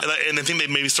 Yeah, and I think they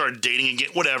maybe start dating again.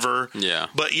 Whatever. Yeah,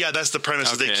 but that's the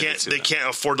premise. Okay, they can't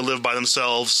afford to live by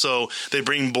themselves, so they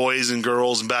bring boys and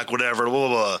girls and back. Whatever. Blah blah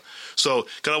blah. So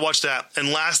gotta watch that. And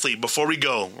lastly, before we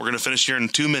go, we're gonna finish here in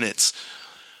 2 minutes.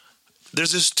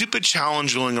 There's this stupid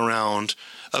challenge going around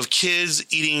of kids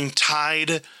eating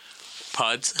Tide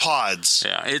Pods.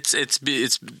 Yeah, it's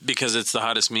because it's the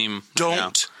hottest meme.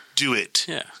 Don't do it.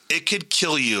 Yeah. It could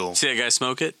kill you. See that guy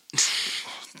smoke it?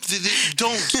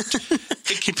 Don't.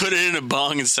 He put it in a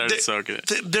bong and started smoking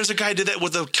it. There's a guy who did that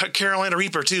with the Carolina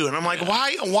Reaper too. And I'm like,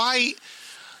 why?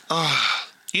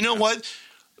 You know what?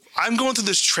 I'm going through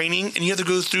this training, and you have to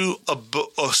go through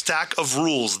a stack of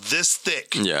rules this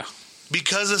thick. Yeah.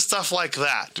 Because of stuff like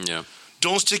that. Yeah.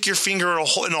 Don't stick your finger in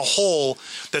a hole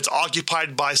that's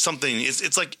occupied by something.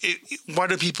 It's like, why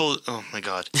do people? Oh my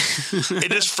god!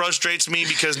 It just frustrates me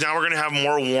because now we're going to have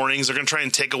more warnings. They're going to try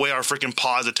and take away our freaking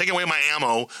pods. They're taking away my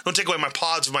ammo. Don't take away my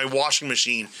pods from my washing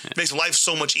machine. It makes life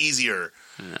so much easier.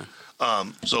 Yeah.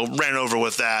 So ran over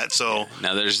with that. So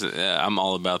now there's I'm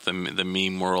all about the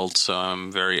meme world, so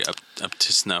I'm very up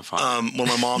to snuff on. When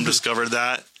my mom discovered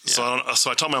that, so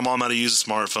I taught my mom how to use a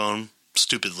smartphone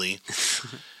stupidly.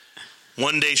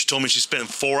 One day she told me she spent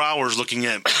 4 hours looking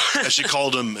at, as she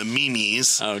called them,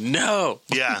 memes. Oh, no.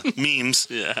 Yeah, memes.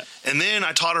 Yeah. And then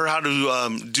I taught her how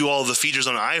to do all the features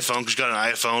on an iPhone, because she got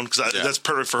an iPhone, because that's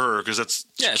perfect for her, because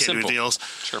she can't do anything else.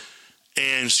 Sure.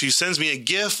 And she sends me a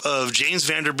GIF of James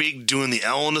Van Der Beek doing the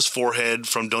L on his forehead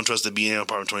from Don't Trust the Bee in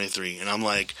Apartment 23. And I'm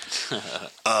like,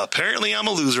 apparently I'm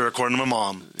a loser, according to my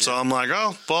mom. Yeah. So I'm like,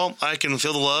 oh, well, I can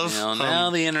feel the love. Now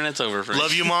the internet's over for me.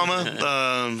 Love you,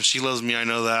 Mama. She loves me. I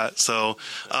know that. So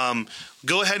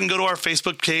go ahead and go to our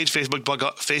Facebook page,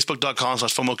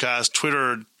 facebook.com/FOMOcast,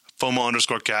 Twitter,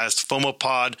 FOMO_cast, FOMO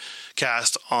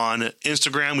podcast on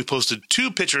Instagram. We posted 2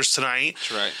 pictures tonight.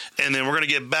 That's right. And then we're going to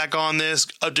get back on this,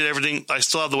 update everything. I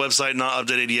still have the website not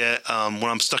updated yet. When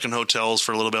I'm stuck in hotels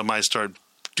for a little bit, I might start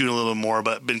doing a little bit more,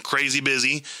 but been crazy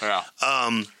busy. Yeah.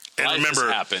 And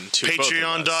remember,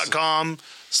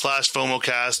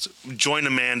 patreon.com/FOMOcast. Join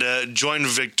Amanda, join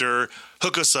Victor,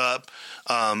 hook us up.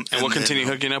 And we'll continue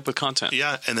hooking up with content.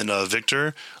 Yeah, and then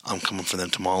Victor, I'm coming for them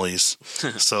tamales.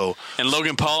 So, and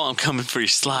Logan Paul, I'm coming for your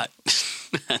slot.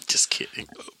 Just kidding.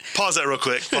 Pause that real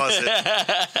quick. Pause it.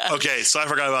 Okay, so I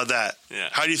forgot about that. Yeah.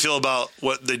 How do you feel about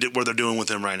what they're doing with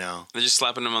him right now? They're just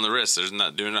slapping him on the wrist. They're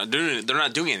not doing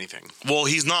anything. Well,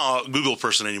 he's not a Google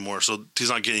person anymore, so he's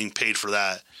not getting paid for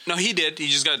that. No, he did. He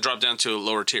just got dropped down to a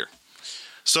lower tier.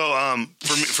 So,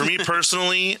 for me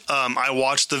personally, I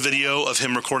watched the video of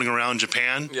him recording around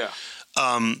Japan. Yeah.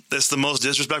 That's the most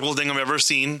disrespectful thing I've ever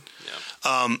seen.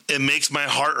 Yeah. It makes my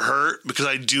heart hurt because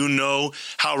I do know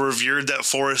how revered that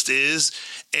forest is.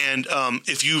 And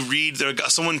if you read,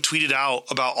 someone tweeted out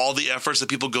about all the efforts that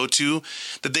people go to,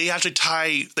 that they actually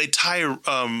tie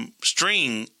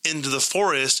string into the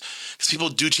forest because people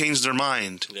do change their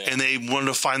mind and they want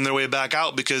to find their way back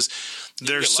out because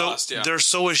they're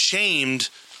so ashamed.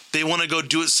 They want to go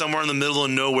do it somewhere in the middle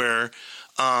of nowhere.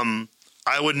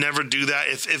 I would never do that.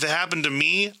 If it happened to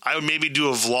me, I would maybe do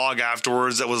a vlog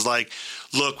afterwards that was like,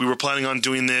 look, we were planning on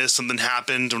doing this. Something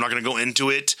happened. We're not going to go into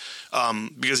it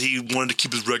because he wanted to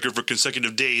keep his record for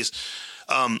consecutive days.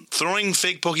 Throwing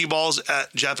fake Pokeballs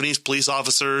at Japanese police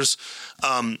officers,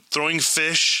 throwing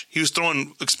fish. He was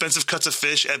throwing expensive cuts of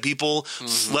fish at people,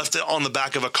 left it on the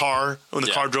back of a car when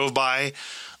the car drove by.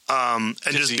 And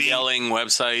just yelling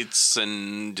websites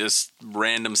and just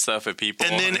random stuff at people.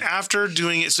 And then after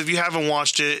doing it, so if you haven't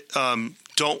watched it,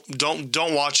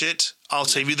 don't watch it. I'll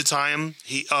save you the time.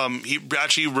 He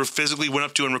actually physically went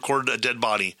up to and recorded a dead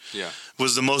body. Yeah. It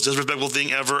was the most disrespectful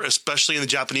thing ever, especially in the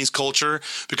Japanese culture,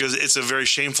 because it's a very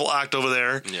shameful act over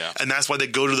there. Yeah. And that's why they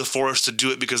go to the forest to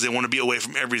do it, because they want to be away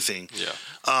from everything. Yeah.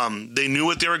 They knew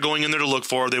what they were going in there to look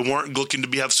for. They weren't looking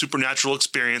to have supernatural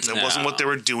experience. It wasn't what they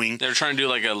were doing. They were trying to do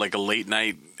like a late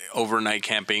night, overnight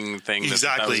camping thing. That was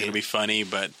going to be funny,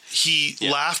 but he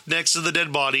laughed next to the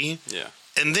dead body. Yeah.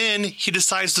 And then he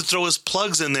decides to throw his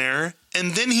plugs in there,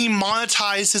 and then he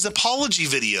monetized his apology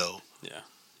video. Yeah.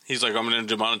 He's like, I'm going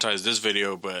to demonetize this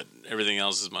video, but everything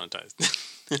else is monetized.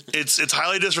 It's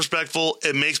highly disrespectful.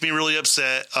 It makes me really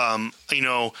upset. If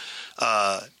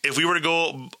we were to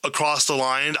go across the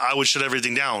line, I would shut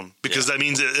everything down because that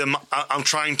means I'm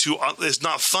trying to. It's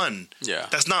not fun. Yeah,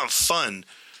 that's not fun.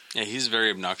 Yeah, he's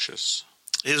very obnoxious.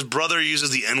 His brother uses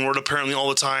the N-word apparently all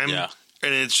the time. Yeah,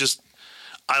 and it's just,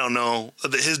 I don't know.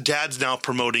 His dad's now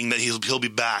promoting that he'll be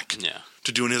back.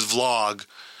 To doing his vlog.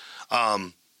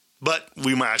 But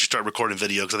we might actually start recording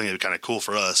video because I think it'd be kind of cool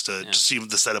for us to see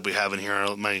the setup we have in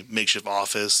here, my makeshift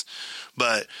office.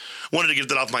 But wanted to get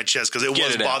that off my chest because it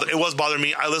was bothering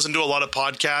me. I listened to a lot of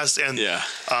podcasts, and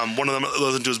one of them I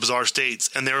listened to is Bizarre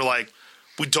States, and they were like,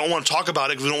 we don't want to talk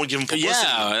about it because we don't want to give them publicity.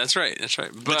 Yeah, that's right.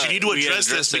 But you need to address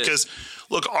this because,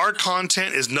 look, our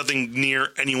content is nothing near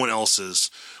anyone else's.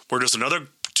 We're just another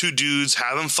two dudes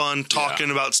having fun, talking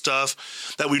about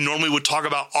stuff that we normally would talk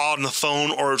about on the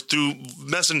phone or through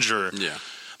Messenger. Yeah.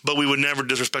 But we would never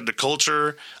disrespect the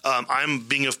culture. I'm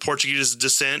being of Portuguese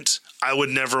descent. I would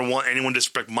never want anyone to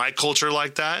disrespect my culture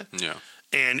like that. Yeah.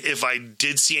 And if I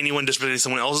did see anyone disrespecting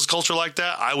someone else's culture like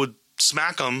that, I would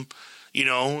smack them. You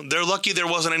know, they're lucky there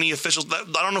wasn't any officials. I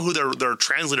don't know who their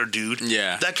translator dude.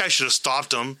 Yeah. That guy should have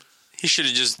stopped them. He should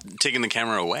have just taken the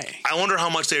camera away. I wonder how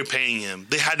much they were paying him.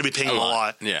 They had to be paying him a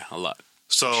lot. Yeah, a lot.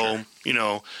 So,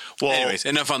 well... Anyways,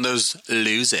 enough on those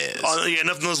losers.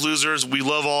 Enough on those losers. We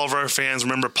love all of our fans.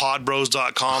 Remember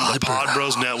podbros.com, the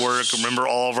Podbros Network. Remember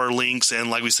all of our links. And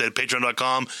like we said,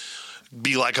 patreon.com.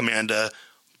 Be like Amanda.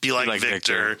 Be like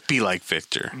Victor. Be like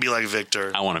Victor. Be like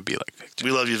Victor. I want to be like Victor.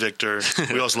 We love you, Victor.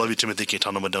 We also love you, Timothy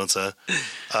Quintana Mendonça.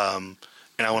 And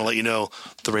I want to let you know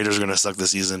the Raiders are going to suck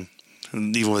this season.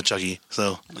 even with Chucky.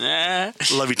 So,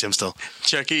 love you, Tim, still.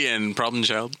 Chucky and Problem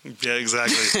Child. Yeah,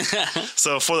 exactly.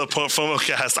 So, for the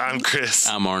FOMOcast, I'm Chris.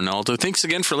 I'm Arnaldo. Thanks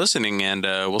again for listening, and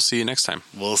we'll see you next time.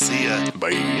 We'll see ya.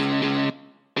 Bye.